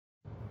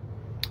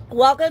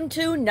Welcome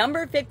to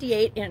number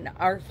 58 in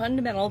our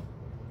fundamental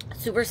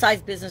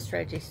supersized business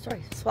strategy.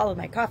 Sorry, I swallowed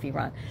my coffee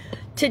wrong.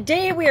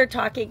 Today we are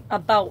talking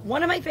about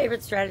one of my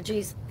favorite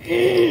strategies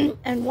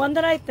and one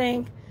that I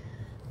think,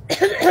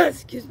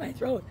 excuse my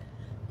throat,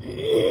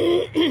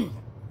 it's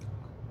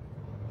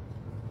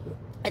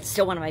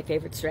still one of my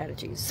favorite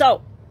strategies.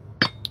 So,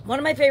 one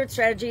of my favorite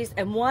strategies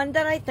and one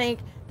that I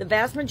think the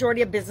vast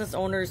majority of business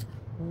owners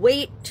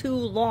wait too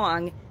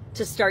long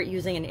to start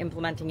using and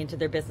implementing into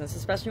their business,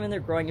 especially when they're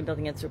growing and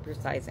building and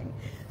supersizing.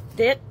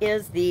 That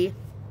is the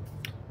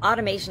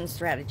automation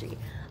strategy.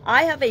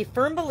 I have a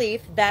firm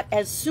belief that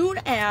as soon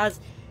as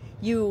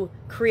you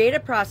create a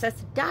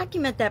process,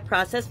 document that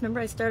process. Remember,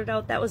 I started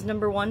out, that was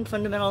number one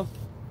fundamental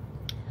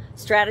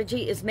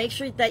strategy, is make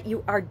sure that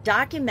you are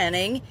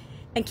documenting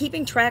and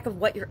keeping track of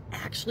what you're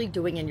actually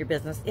doing in your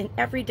business in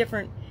every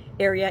different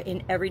area,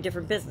 in every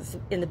different business.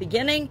 In the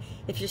beginning,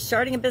 if you're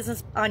starting a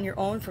business on your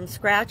own from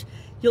scratch,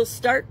 you'll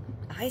start,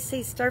 I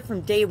say start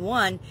from day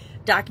one,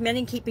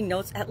 documenting, keeping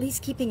notes, at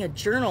least keeping a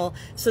journal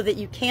so that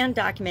you can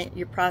document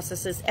your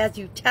processes as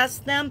you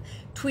test them,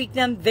 tweak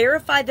them,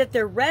 verify that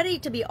they're ready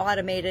to be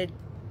automated.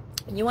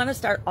 And you want to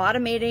start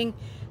automating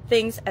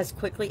things as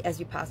quickly as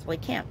you possibly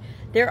can.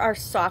 There are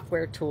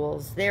software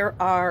tools, there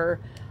are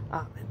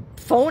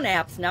phone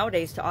apps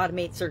nowadays to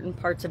automate certain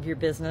parts of your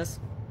business.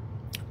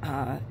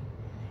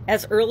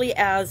 As early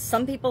as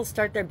some people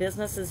start their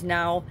businesses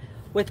now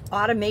with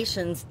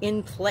automations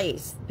in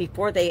place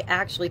before they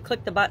actually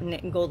click the button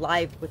and go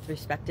live with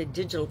respect to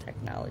digital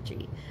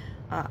technology.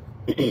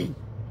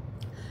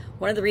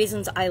 One of the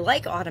reasons I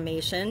like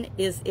automation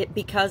is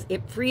because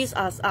it frees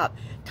us up.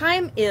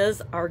 Time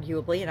is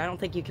arguably, and I don't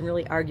think you can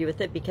really argue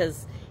with it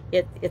because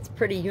it's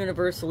pretty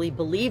universally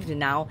believed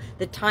now,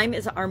 that time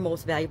is our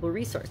most valuable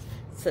resource.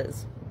 It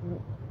says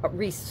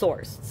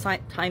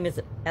time is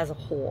as a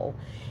whole.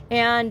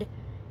 And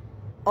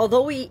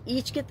although we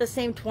each get the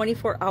same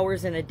 24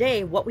 hours in a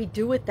day, what we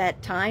do with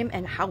that time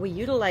and how we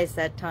utilize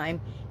that time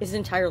is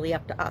entirely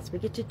up to us. We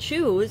get to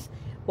choose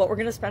what we're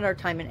going to spend our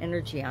time and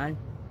energy on.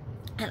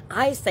 And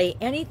I say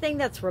anything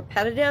that's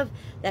repetitive,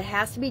 that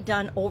has to be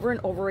done over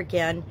and over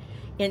again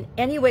in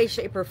any way,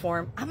 shape, or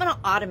form, I'm going to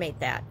automate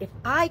that. If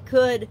I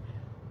could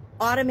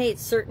automate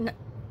certain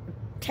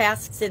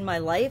tasks in my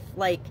life,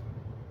 like,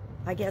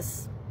 I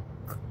guess,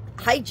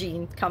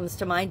 hygiene comes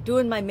to mind,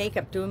 doing my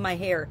makeup, doing my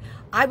hair,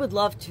 I would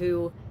love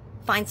to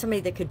find somebody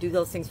that could do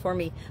those things for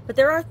me. But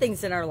there are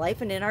things in our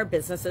life and in our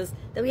businesses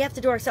that we have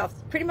to do ourselves.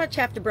 Pretty much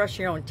have to brush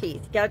your own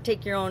teeth. You got to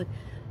take your own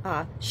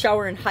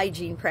shower and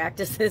hygiene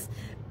practices.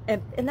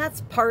 And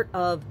that's part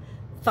of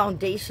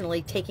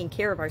foundationally taking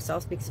care of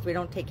ourselves, because if we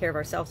don't take care of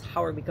ourselves,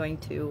 how are we going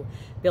to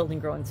build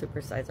and grow and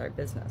supersize our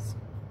business?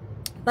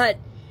 But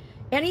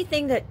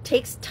anything that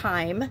takes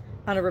time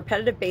on a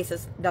repetitive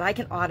basis that I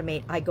can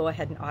automate, I go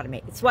ahead and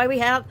automate. It's why we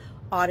have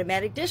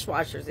automatic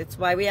dishwashers. It's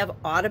why we have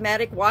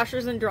automatic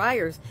washers and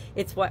dryers.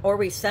 It's why, or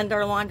we send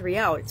our laundry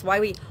out. It's why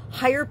we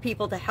hire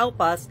people to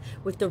help us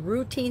with the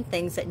routine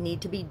things that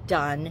need to be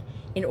done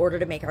in order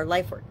to make our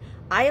life work.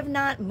 I have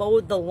not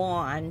mowed the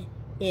lawn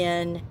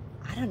in,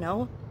 I don't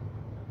know,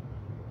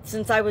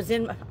 since I was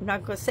in, I'm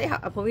not going to say how,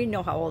 but we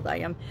know how old I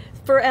am,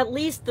 for at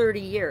least 30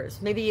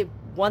 years. Maybe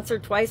once or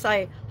twice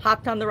I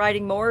hopped on the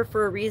riding mower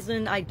for a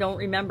reason I don't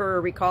remember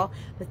or recall,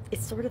 but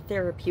it's sort of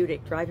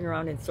therapeutic, driving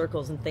around in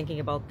circles and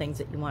thinking about things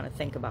that you want to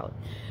think about.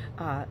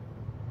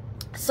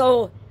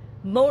 So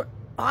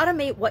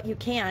automate what you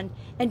can,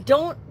 and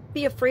don't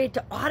be afraid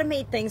to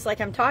automate things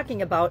like I'm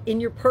talking about in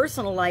your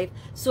personal life,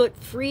 so it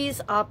frees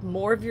up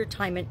more of your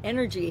time and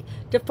energy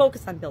to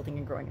focus on building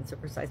and growing and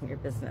supersizing your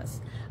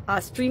business.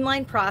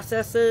 Streamline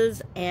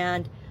processes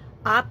and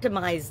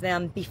optimize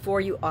them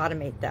before you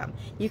automate them.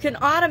 You can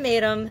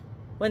automate them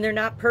when they're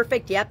not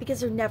perfect yet, because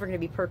they're never going to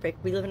be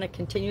perfect. We live in a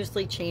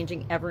continuously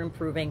changing, ever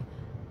improving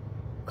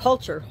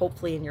culture,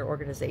 hopefully in your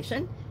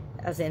organization,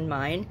 as in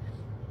mine,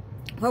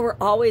 where we're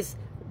always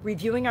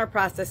reviewing our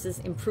processes,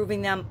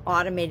 improving them,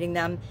 automating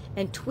them,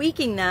 and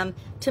tweaking them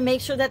to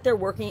make sure that they're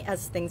working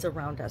as things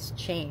around us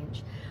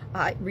change.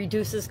 It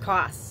reduces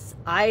costs.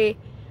 I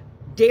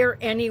dare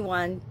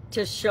anyone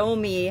to show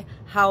me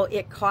how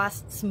it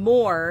costs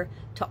more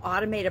to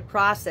automate a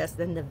process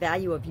than the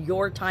value of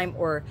your time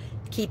or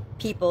keep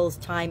people's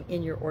time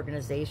in your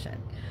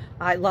organization.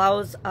 It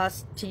allows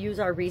us to use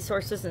our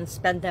resources and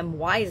spend them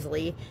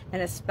wisely,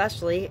 and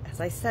especially, as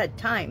I said,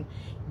 time.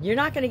 You're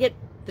not going to get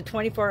the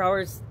 24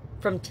 hours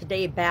from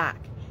today back.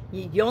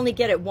 You only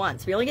get it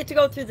once. We only get to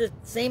go through the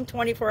same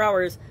 24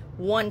 hours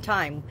one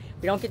time.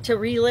 We don't get to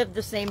relive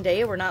the same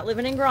day. We're not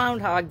living in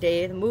Groundhog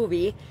Day, the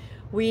movie.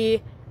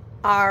 We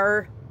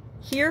are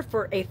here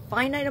for a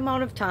finite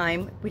amount of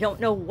time. We don't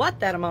know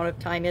what that amount of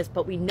time is,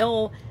 but we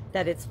know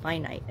that it's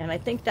finite. And I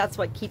think that's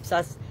what keeps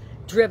us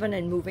driven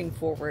and moving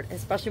forward,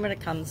 especially when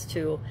it comes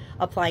to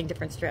applying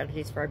different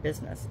strategies for our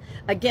business.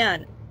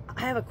 Again,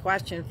 I have a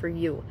question for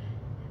you.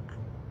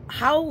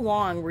 How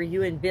long were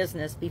you in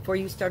business before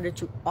you started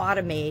to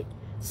automate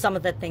some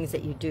of the things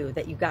that you do,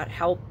 that you got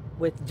help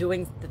with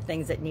doing the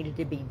things that needed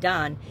to be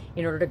done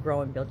in order to grow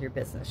and build your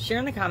business? Share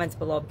in the comments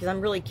below, because I'm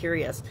really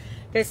curious.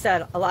 Like I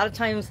said, a lot of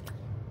times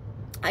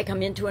I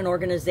come into an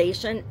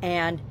organization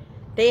and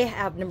they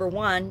have, number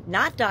one,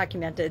 not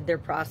documented their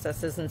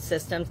processes and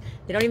systems.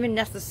 They don't even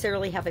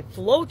necessarily have a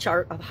flow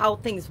chart of how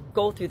things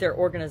go through their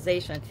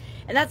organization.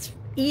 And that's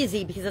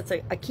easy, because it's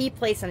a key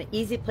place and an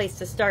easy place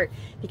to start,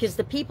 because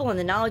the people and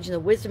the knowledge and the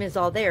wisdom is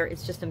all there.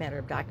 It's just a matter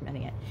of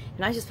documenting it.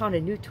 And I just found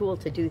a new tool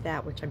to do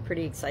that, which I'm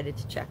pretty excited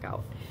to check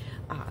out.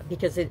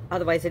 Because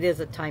otherwise it is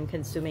a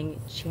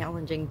time-consuming,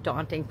 challenging,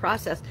 daunting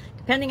process,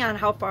 depending on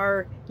how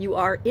far you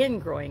are in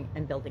growing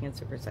and building and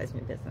supersizing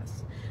your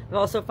business. I've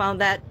also found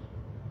that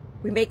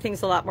we make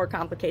things a lot more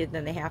complicated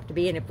than they have to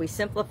be, and if we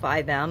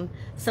simplify them,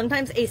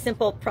 sometimes a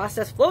simple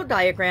process flow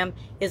diagram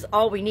is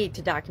all we need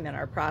to document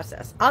our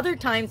process. Other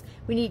times,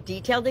 we need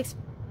detailed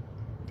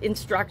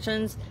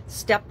instructions,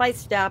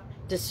 step-by-step,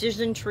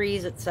 decision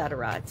trees,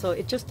 etc. So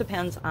it just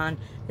depends on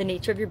the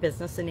nature of your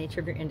business, the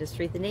nature of your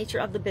industry, the nature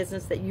of the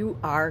business that you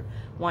are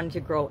wanting to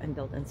grow and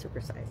build and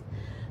supersize.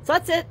 So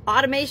that's it.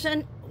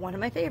 Automation, one of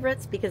my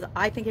favorites, because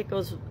I think it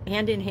goes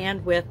hand in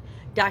hand with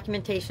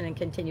documentation and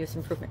continuous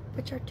improvement,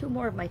 which are two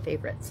more of my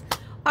favorites.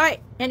 All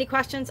right, any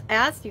questions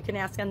asked, you can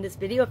ask on this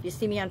video if you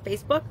see me on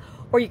Facebook,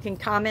 or you can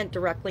comment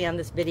directly on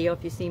this video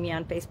if you see me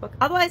on Facebook.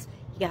 Otherwise,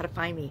 you got to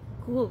find me.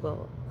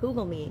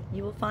 Google me.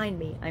 You will find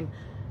me. I'm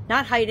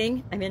not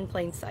hiding. I'm in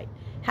plain sight.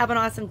 Have an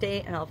awesome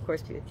day, and I'll, of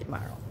course, be with you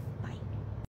tomorrow.